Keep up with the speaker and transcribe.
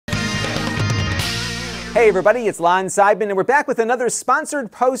Hey everybody, it's Lon.TV, and we're back with another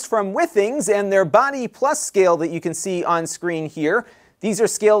sponsored post from Withings and their Body Plus scale that you can see on screen here. These are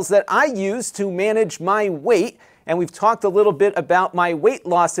scales that I use to manage my weight, and we've talked a little bit about my weight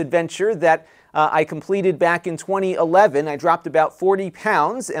loss adventure that I completed back in 2011. I dropped about 40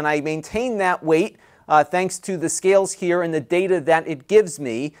 pounds, and I maintained that weight thanks to the scales here and the data that it gives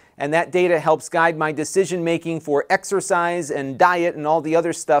me. And that data helps guide my decision making for exercise and diet and all the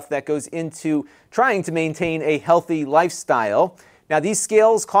other stuff that goes into trying to maintain a healthy lifestyle. Now, these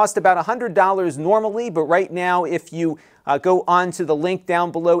scales cost about $100 normally, but right now, if you go on to the link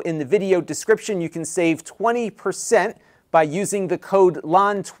down below in the video description, you can save 20% by using the code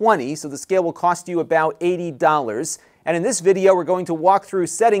Lon.20. So the scale will cost you about $80. And in this video, we're going to walk through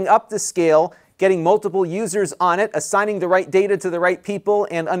setting up the scale, getting multiple users on it, assigning the right data to the right people,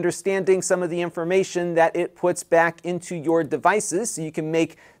 and understanding some of the information that it puts back into your devices so you can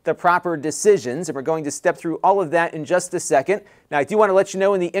make the proper decisions. And we're going to step through all of that in just a second. Now, I do want to let you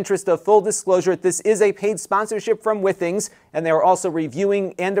know, in the interest of full disclosure, this is a paid sponsorship from Withings, and they are also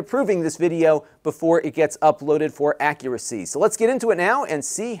reviewing and approving this video before it gets uploaded for accuracy. So let's get into it now and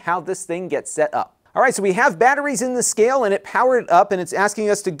see how this thing gets set up. All right, so we have batteries in the scale and it powered up, and it's asking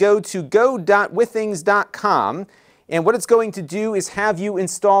us to go to go.withings.com. And what it's going to do is have you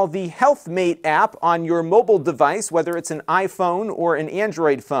install the Healthmate app on your mobile device, whether it's an iPhone or an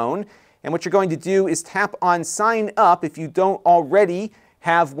Android phone. And what you're going to do is tap on Sign Up if you don't already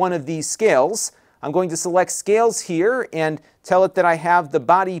have one of these scales. I'm going to select Scales here and tell it that I have the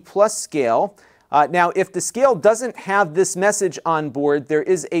Body Plus scale. Now, if the scale doesn't have this message on board, there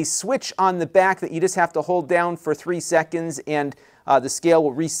is a switch on the back that you just have to hold down for 3 seconds, and the scale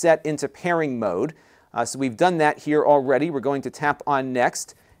will reset into pairing mode. So we've done that here already. We're going to tap on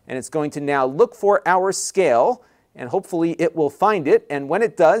Next, and it's going to now look for our scale, and hopefully it will find it. And when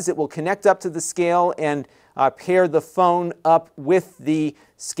it does, it will connect up to the scale and pair the phone up with the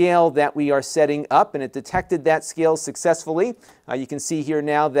scale that we are setting up, and it detected that scale successfully. You can see here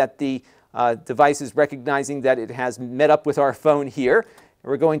now that the device is recognizing that it has met up with our phone here.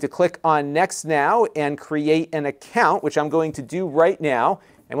 We're going to click on Next now and create an account, which I'm going to do right now.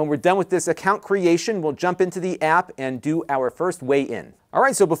 And when we're done with this account creation, we'll jump into the app and do our first weigh-in. All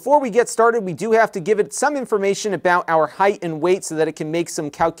right, so before we get started, we do have to give it some information about our height and weight so that it can make some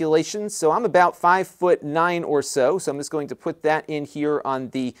calculations. So I'm about 5'9" or so. So I'm just going to put that in here on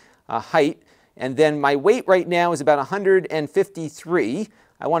the height. And then my weight right now is about 153.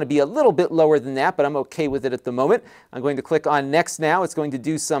 I want to be a little bit lower than that, but I'm okay with it at the moment. I'm going to click on Next now. It's going to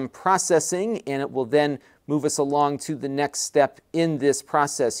do some processing, and it will then move us along to the next step in this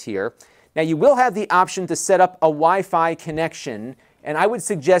process here. Now, you will have the option to set up a Wi-Fi connection, and I would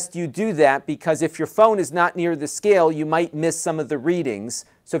suggest you do that because if your phone is not near the scale, you might miss some of the readings.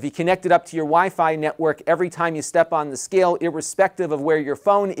 So if you connect it up to your Wi-Fi network, every time you step on the scale, irrespective of where your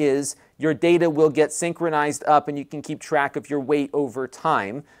phone is, your data will get synchronized up and you can keep track of your weight over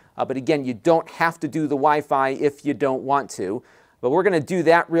time. But again, you don't have to do the Wi-Fi if you don't want to. But we're going to do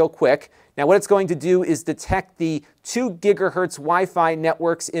that real quick. Now, what it's going to do is detect the 2 gigahertz Wi-Fi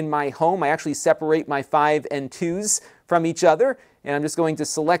networks in my home. I actually separate my 5 and 2s from each other. And I'm just going to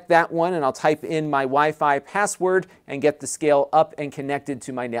select that one, and I'll type in my Wi-Fi password and get the scale up and connected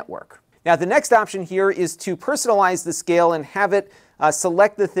to my network. Now, the next option here is to personalize the scale and have it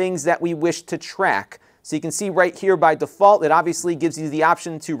select the things that we wish to track. So you can see right here by default, it obviously gives you the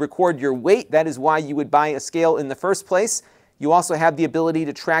option to record your weight. That is why you would buy a scale in the first place. You also have the ability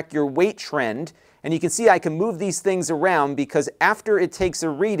to track your weight trend. And you can see I can move these things around because after it takes a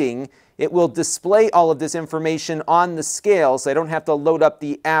reading, it will display all of this information on the scale, so I don't have to load up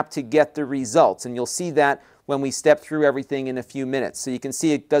the app to get the results. And you'll see that when we step through everything in a few minutes. So you can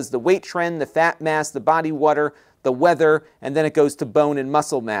see it does the weight trend, the fat mass, the body water, the weather, and then it goes to bone and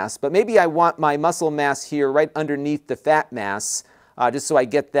muscle mass. But maybe I want my muscle mass here right underneath the fat mass, just so I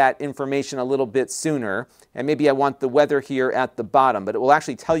get that information a little bit sooner. And maybe I want the weather here at the bottom, but it will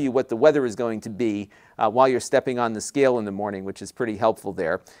actually tell you what the weather is going to be while you're stepping on the scale in the morning, which is pretty helpful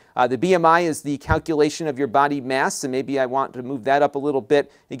there. The BMI is the calculation of your body mass, and maybe I want to move that up a little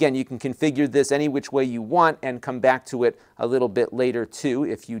bit. Again, you can configure this any which way you want and come back to it a little bit later too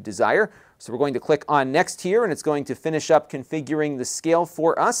if you desire. So we're going to click on Next here, and it's going to finish up configuring the scale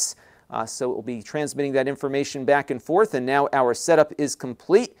for us. So it will be transmitting that information back and forth, and now our setup is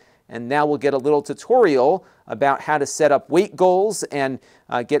complete. And now we'll get a little tutorial about how to set up weight goals and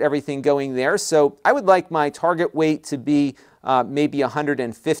get everything going there. So I would like my target weight to be maybe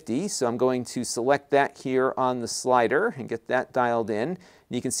 150. So I'm going to select that here on the slider and get that dialed in. And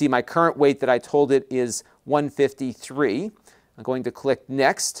you can see my current weight that I told it is 153. I'm going to click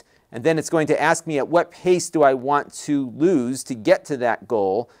Next. And then it's going to ask me at what pace do I want to lose to get to that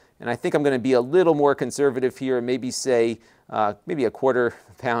goal. And I think I'm going to be a little more conservative here and maybe say maybe a quarter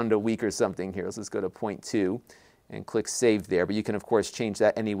pound a week or something here. So let's go to 0.2 and click Save there. But you can, of course, change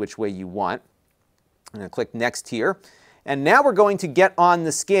that any which way you want. I'm going to click Next here. And now we're going to get on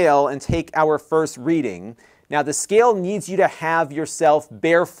the scale and take our first reading. Now, the scale needs you to have yourself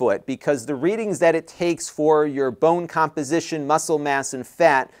barefoot because the readings that it takes for your bone composition, muscle mass, and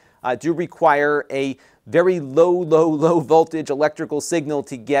fat do require a very low voltage electrical signal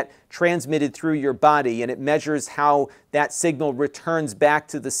to get transmitted through your body, and it measures how that signal returns back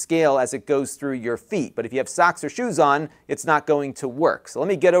to the scale as it goes through your feet. But if you have socks or shoes on, it's not going to work. So let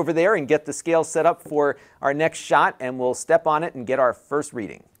me get over there and get the scale set up for our next shot, and we'll step on it and get our first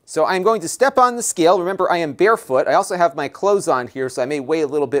reading. So I'm going to step on the scale. Remember, I am barefoot. I also have my clothes on here, so I may weigh a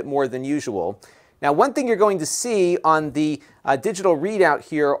little bit more than usual. Now, one thing you're going to see on the digital readout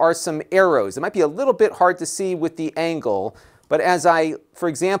here are some arrows. It might be a little bit hard to see with the angle, but as I, for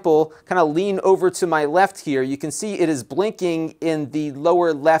example, kind of lean over to my left here, you can see it is blinking in the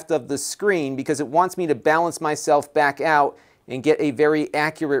lower left of the screen because it wants me to balance myself back out and get a very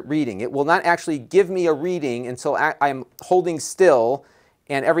accurate reading. It will not actually give me a reading until I'm holding still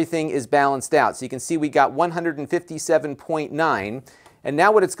and everything is balanced out. So you can see we got 157.9. And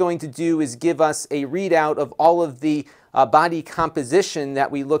now what it's going to do is give us a readout of all of the body composition that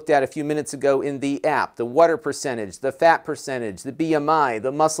we looked at a few minutes ago in the app. The water percentage, the fat percentage, the BMI,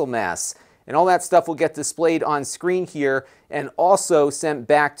 the muscle mass. And all that stuff will get displayed on screen here and also sent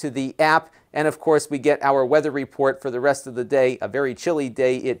back to the app. And of course, we get our weather report for the rest of the day. A very chilly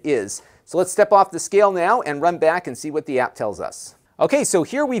day it is. So let's step off the scale now and run back and see what the app tells us. Okay, so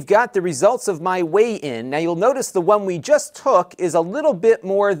here we've got the results of my weigh-in. Now you'll notice the one we just took is a little bit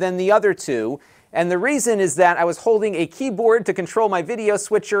more than the other two. And the reason is that I was holding a keyboard to control my video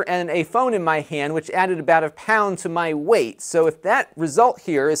switcher and a phone in my hand, which added about a pound to my weight. So if that result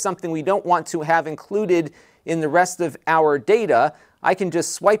here is something we don't want to have included in the rest of our data, I can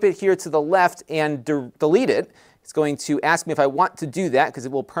just swipe it here to the left and delete it. It's going to ask me if I want to do that because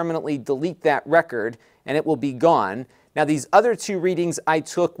it will permanently delete that record and it will be gone. Now these other two readings I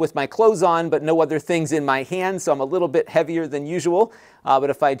took with my clothes on but no other things in my hand, so I'm a little bit heavier than usual. But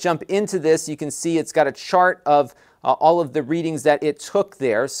if I jump into this, you can see it's got a chart of all of the readings that it took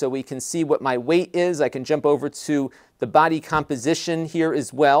there, so we can see what my weight is. I can jump over to the body composition here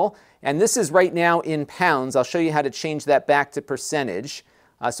as well. And this is right now in pounds. I'll show you how to change that back to percentage.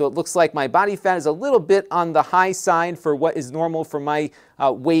 So it looks like my body fat is a little bit on the high side for what is normal for my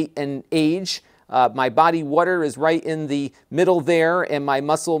weight and age. My body water is right in the middle there, and my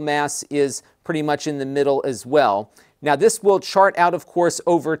muscle mass is pretty much in the middle as well. Now this will chart out, of course,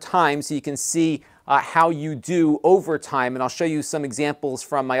 over time, so you can see how you do over time. And I'll show you some examples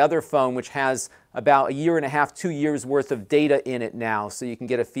from my other phone, which has about 1.5 years, 2 years worth of data in it now, so you can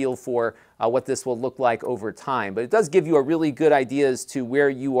get a feel for what this will look like over time. But it does give you a really good idea as to where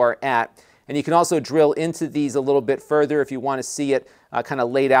you are at. And you can also drill into these a little bit further if you want to see it kind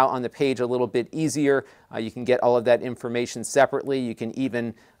of laid out on the page a little bit easier. You can get all of that information separately. You can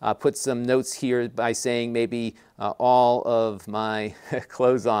even put some notes here by saying maybe all of my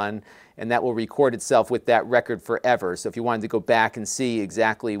clothes on, and that will record itself with that record forever. So if you wanted to go back and see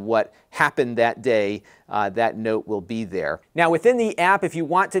exactly what happened that day, that note will be there. Now within the app, if you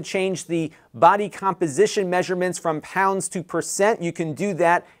want to change the body composition measurements from pounds to percent, you can do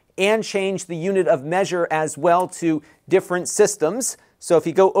that and change the unit of measure as well to different systems. So if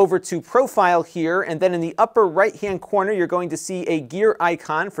you go over to Profile here, and then in the upper right-hand corner, you're going to see a gear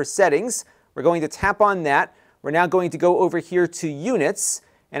icon for settings. We're going to tap on that. We're now going to go over here to Units.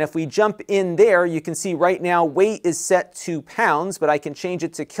 And if we jump in there, you can see right now weight is set to pounds, but I can change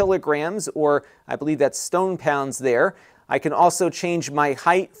it to kilograms, or I believe that's stone pounds there. I can also change my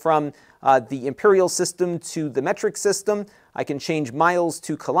height from the imperial system to the metric system. I can change miles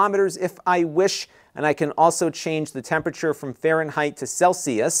to kilometers if I wish, and I can also change the temperature from Fahrenheit to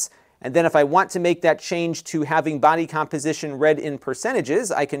Celsius. And then if I want to make that change to having body composition read in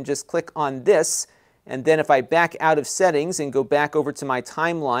percentages, I can just click on this. And then if I back out of settings and go back over to my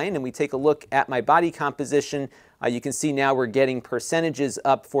timeline and we take a look at my body composition, you can see now we're getting percentages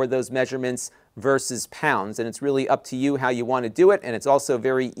up for those measurements versus pounds. And it's really up to you how you want to do it. And it's also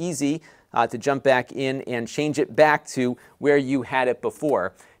very easy to jump back in and change it back to where you had it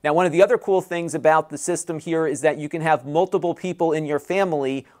before. Now, one of the other cool things about the system here is that you can have multiple people in your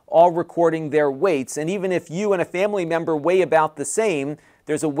family all recording their weights. And even if you and a family member weigh about the same,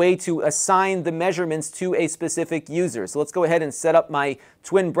 there's a way to assign the measurements to a specific user. So let's go ahead and set up my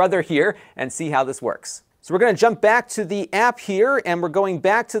twin brother here and see how this works. So we're going to jump back to the app here, and we're going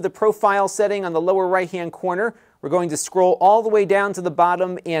back to the profile setting on the lower right-hand corner. We're going to scroll all the way down to the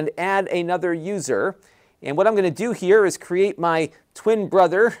bottom and add another user. And what I'm going to do here is create my twin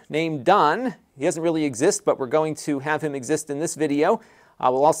brother named Don. He doesn't really exist, but we're going to have him exist in this video.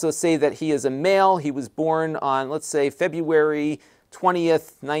 We'll also say that he is a male. He was born on, let's say, February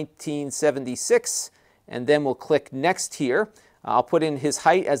 20th, 1976. And then we'll click Next here. I'll put in his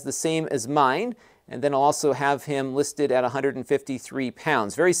height as the same as mine. And then I'll also have him listed at 153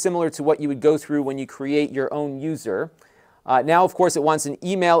 pounds. Very similar to what you would go through when you create your own user. Now, of course, it wants an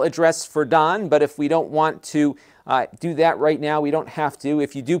email address for Don, but if we don't want to do that right now, we don't have to.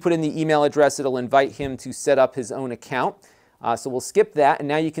 If you do put in the email address, it'll invite him to set up his own account. So we'll skip that, and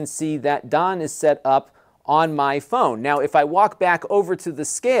now you can see that Don is set up on my phone. Now, if I walk back over to the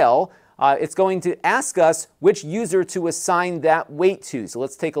scale, it's going to ask us which user to assign that weight to. So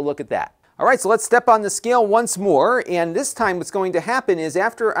let's take a look at that. All right, so let's step on the scale once more, and this time what's going to happen is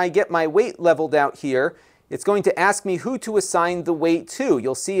after I get my weight leveled out here, it's going to ask me who to assign the weight to.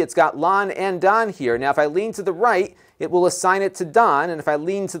 You'll see it's got Lon and Don here. Now if I lean to the right, it will assign it to Don, and if I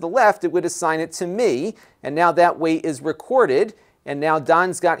lean to the left, it would assign it to me, and now that weight is recorded, and now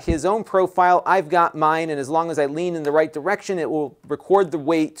Don's got his own profile, I've got mine, and as long as I lean in the right direction, it will record the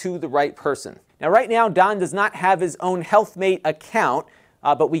weight to the right person. Now right now, Don does not have his own Healthmate account,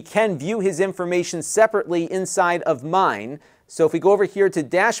 but we can view his information separately inside of mine. So if we go over here to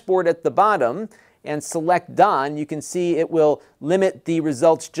Dashboard at the bottom and select Don, you can see it will limit the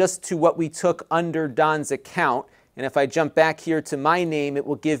results just to what we took under Don's account. And if I jump back here to my name, it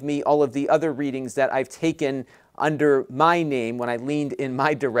will give me all of the other readings that I've taken under my name when I leaned in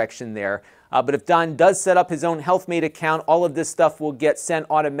my direction there. But if Don does set up his own Healthmate account, all of this stuff will get sent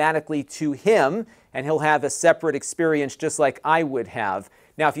automatically to him, and he'll have a separate experience just like I would have.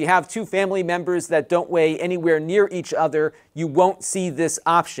 Now, if you have two family members that don't weigh anywhere near each other, you won't see this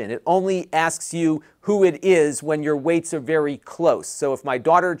option. It only asks you who it is when your weights are very close. So if my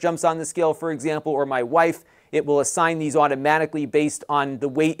daughter jumps on the scale, for example, or my wife, it will assign these automatically based on the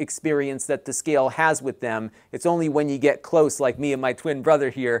weight experience that the scale has with them. It's only when you get close, like me and my twin brother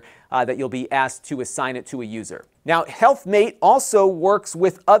here, that you'll be asked to assign it to a user. Now, Healthmate also works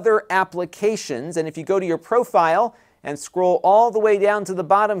with other applications, and if you go to your profile and scroll all the way down to the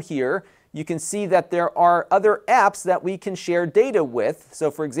bottom here, you can see that there are other apps that we can share data with.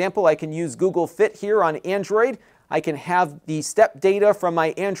 So for example, I can use Google Fit here on Android. I can have the step data from my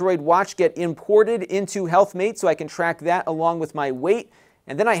Android watch get imported into Healthmate so I can track that along with my weight.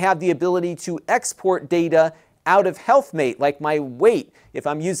 And then I have the ability to export data out of Healthmate, like my weight. If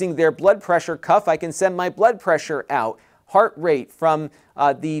I'm using their blood pressure cuff, I can send my blood pressure out. Heart rate from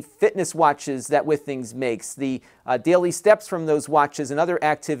the fitness watches that Withings makes. The daily steps from those watches and other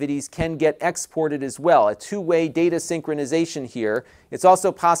activities can get exported as well. A two-way data synchronization here. It's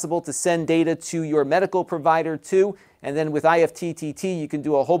also possible to send data to your medical provider too. And then with IFTTT, you can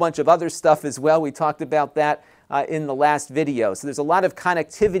do a whole bunch of other stuff as well. We talked about that in the last video. So there's a lot of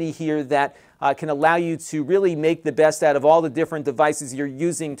connectivity here that can allow you to really make the best out of all the different devices you're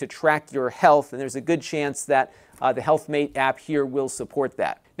using to track your health. And there's a good chance that the Healthmate app here will support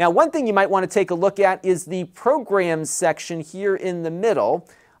that. Now, one thing you might want to take a look at is the Programs section here in the middle.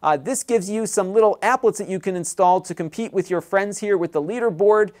 This gives you some little applets that you can install to compete with your friends here with the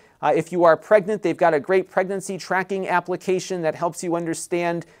leaderboard. If you are pregnant, they've got a great pregnancy tracking application that helps you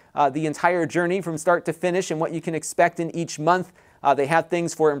understand the entire journey from start to finish and what you can expect in each month. They have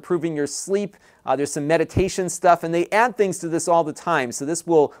things for improving your sleep. There's some meditation stuff, and they add things to this all the time. So this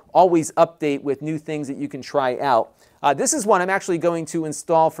will always update with new things that you can try out. This is one I'm actually going to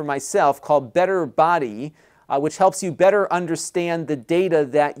install for myself called Better Body, which helps you better understand the data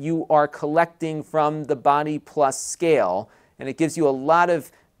that you are collecting from the Body Plus scale. And it gives you a lot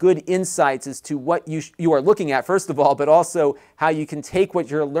of good insights as to what you are looking at, first of all, but also how you can take what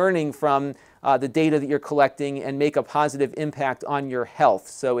you're learning from the data that you're collecting and make a positive impact on your health.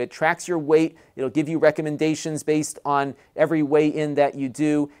 So it tracks your weight. It'll give you recommendations based on every weigh-in that you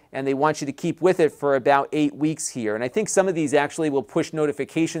do, and they want you to keep with it for about 8 weeks here. And I think some of these actually will push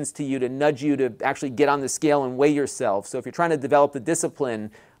notifications to you to nudge you to actually get on the scale and weigh yourself. So if you're trying to develop the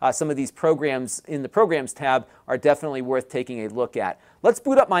discipline, some of these programs in the Programs tab are definitely worth taking a look at. Let's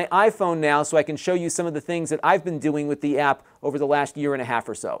boot up my iPhone now so I can show you some of the things that I've been doing with the app over the last year and a half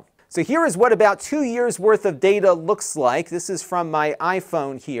or so. So here is what about 2 years worth of data looks like. This is from my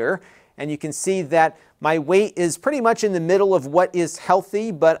iPhone here, and you can see that my weight is pretty much in the middle of what is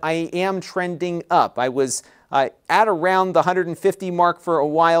healthy, but I am trending up. I was at around the 150 mark for a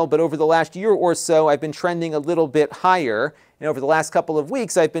while, but over the last year or so, I've been trending a little bit higher. And over the last couple of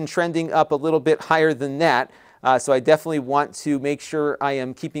weeks, I've been trending up a little bit higher than that. So I definitely want to make sure I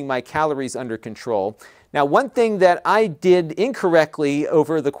am keeping my calories under control. Now, one thing that I did incorrectly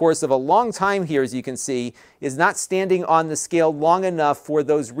over the course of a long time here, as you can see, is not standing on the scale long enough for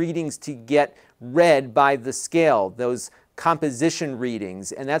those readings to get read by the scale, those composition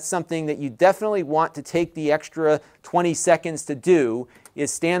readings. And that's something that you definitely want to take the extra 20 seconds to do, is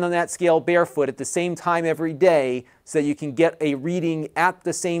stand on that scale barefoot at the same time every day so you can get a reading at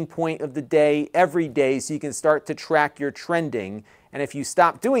the same point of the day every day so you can start to track your trending. And if you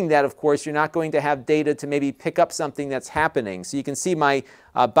stop doing that, of course, you're not going to have data to maybe pick up something that's happening. So you can see my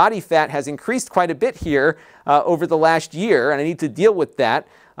body fat has increased quite a bit here over the last year, and I need to deal with that.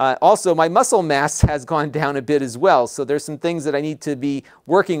 Also, my muscle mass has gone down a bit as well, so there's some things that I need to be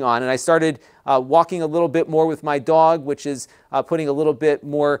working on. And I started walking a little bit more with my dog, which is putting a little bit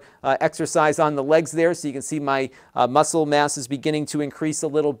more exercise on the legs there, so you can see my muscle mass is beginning to increase a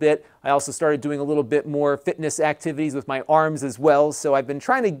little bit. I also started doing a little bit more fitness activities with my arms as well, so I've been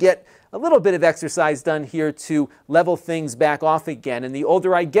trying to get a little bit of exercise done here to level things back off again. And the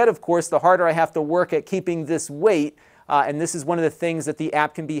older I get, of course, the harder I have to work at keeping this weight. And this is one of the things that the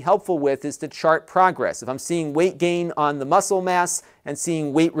app can be helpful with, is to chart progress. If I'm seeing weight gain on the muscle mass and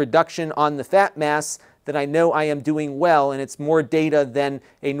seeing weight reduction on the fat mass, then I know I am doing well, and it's more data than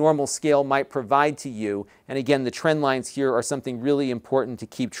a normal scale might provide to you. And again, the trend lines here are something really important to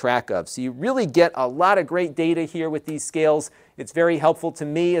keep track of. So you really get a lot of great data here with these scales. It's very helpful to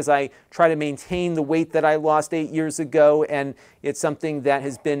me as I try to maintain the weight that I lost 8 years ago, and it's something that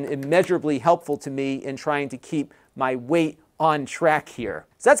has been immeasurably helpful to me in trying to keep my weight on track here.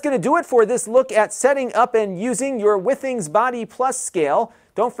 So that's going to do it for this look at setting up and using your Withings Body Plus scale.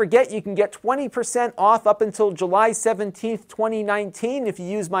 Don't forget, you can get 20% off up until July 17th, 2019 if you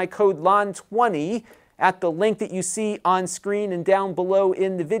use my code Lon.20 at the link that you see on screen and down below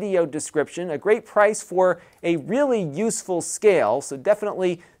in the video description. A great price for a really useful scale, so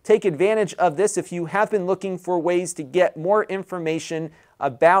definitely take advantage of this if you have been looking for ways to get more information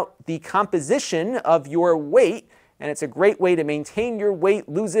about the composition of your weight. And it's a great way to maintain your weight,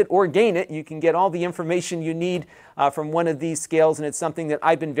 lose it, or gain it. You can get all the information you need from one of these scales, and it's something that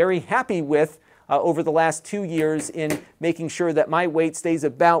I've been very happy with over the last 2 years in making sure that my weight stays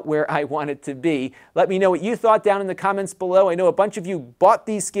about where I want it to be. Let me know what you thought down in the comments below. I know a bunch of you bought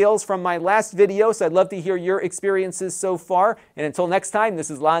these scales from my last video, so I'd love to hear your experiences so far. And until next time,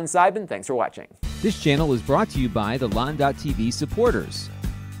 this is Lon.TV. Thanks for watching. This channel is brought to you by the Lon.TV supporters,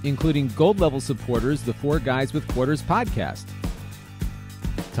 including gold-level supporters, the 4 Guys with Quarters podcast,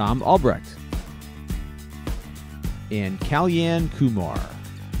 Tom Albrecht, and Kalyan Kumar.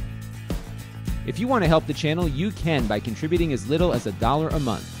 If you want to help the channel, you can by contributing as little as $1 a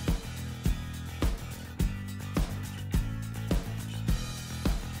month.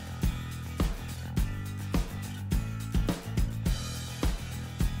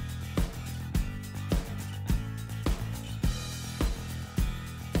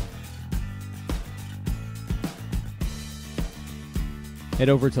 Head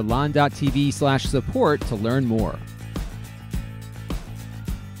over to Lon.TV/support to learn more.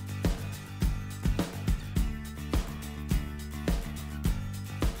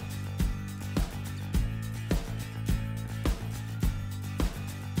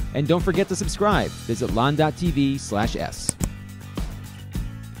 And don't forget to subscribe. Visit Lon.TV/s.